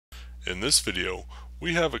In this video,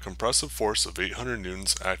 we have a compressive force of 800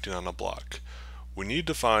 newtons acting on a block. We need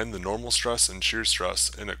to find the normal stress and shear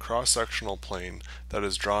stress in a cross-sectional plane that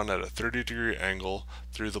is drawn at a 30-degree angle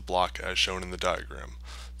through the block as shown in the diagram.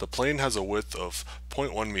 The plane has a width of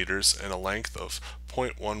 0.1 meters and a length of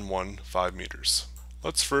 0.115 meters.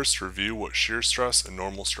 Let's first review what shear stress and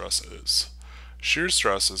normal stress is. Shear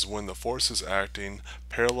stress is when the force is acting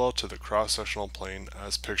parallel to the cross-sectional plane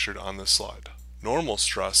as pictured on this slide. Normal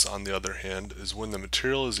stress, on the other hand, is when the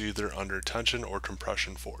material is either under tension or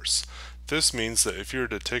compression force. This means that if you were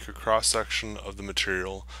to take a cross-section of the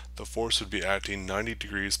material, the force would be acting 90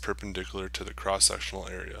 degrees perpendicular to the cross-sectional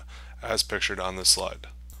area, as pictured on this slide.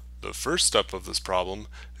 The first step of this problem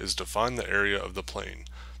is to find the area of the plane.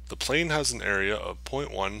 The plane has an area of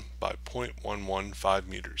 0.1 by 0.115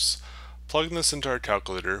 meters. Plugging this into our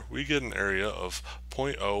calculator, we get an area of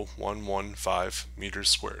 0.0115 meters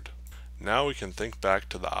squared. Now we can think back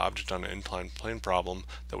to the object on an inclined plane problem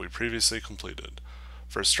that we previously completed.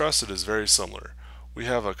 For stress, it is very similar. We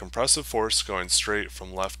have a compressive force going straight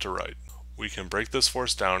from left to right. We can break this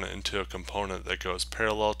force down into a component that goes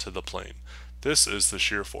parallel to the plane. This is the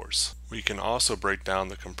shear force. We can also break down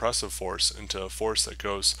the compressive force into a force that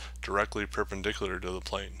goes directly perpendicular to the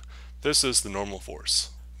plane. This is the normal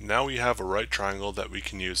force. Now we have a right triangle that we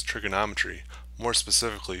can use trigonometry, more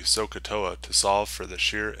specifically SOHCAHTOA, to solve for the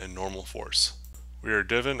shear and normal force. We are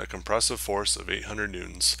given a compressive force of 800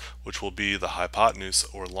 newtons, which will be the hypotenuse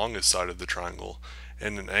or longest side of the triangle,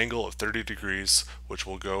 and an angle of 30 degrees, which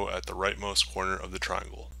will go at the rightmost corner of the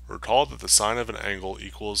triangle. Recall that the sine of an angle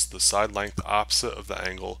equals the side length opposite of the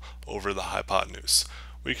angle over the hypotenuse.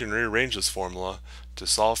 We can rearrange this formula to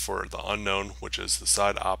solve for the unknown, which is the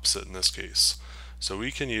side opposite in this case. So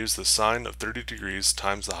we can use the sine of 30 degrees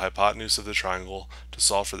times the hypotenuse of the triangle to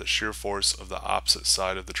solve for the shear force of the opposite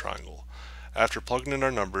side of the triangle. After plugging in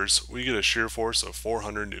our numbers, we get a shear force of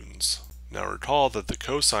 400 newtons. Now recall that the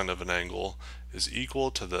cosine of an angle is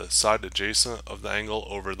equal to the side adjacent of the angle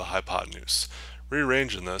over the hypotenuse.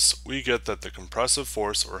 Rearranging this, we get that the compressive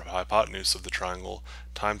force or hypotenuse of the triangle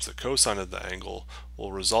times the cosine of the angle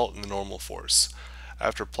will result in the normal force.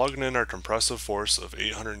 After plugging in our compressive force of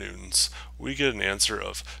 800 newtons, we get an answer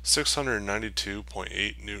of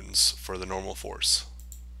 692.8 newtons for the normal force.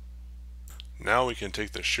 Now we can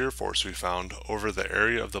take the shear force we found over the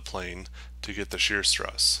area of the plane to get the shear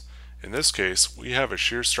stress. In this case, we have a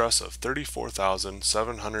shear stress of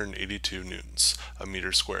 34,782 newtons a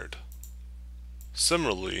meter squared.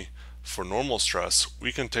 Similarly, for normal stress,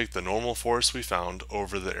 we can take the normal force we found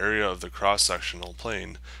over the area of the cross-sectional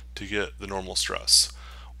plane to get the normal stress.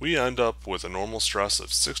 We end up with a normal stress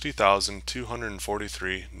of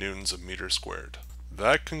 60,243 newtons a meter squared.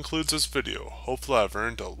 That concludes this video. Hopefully I've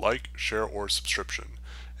earned a like, share, or subscription.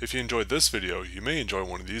 If you enjoyed this video, you may enjoy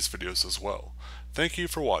one of these videos as well. Thank you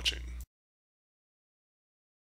for watching.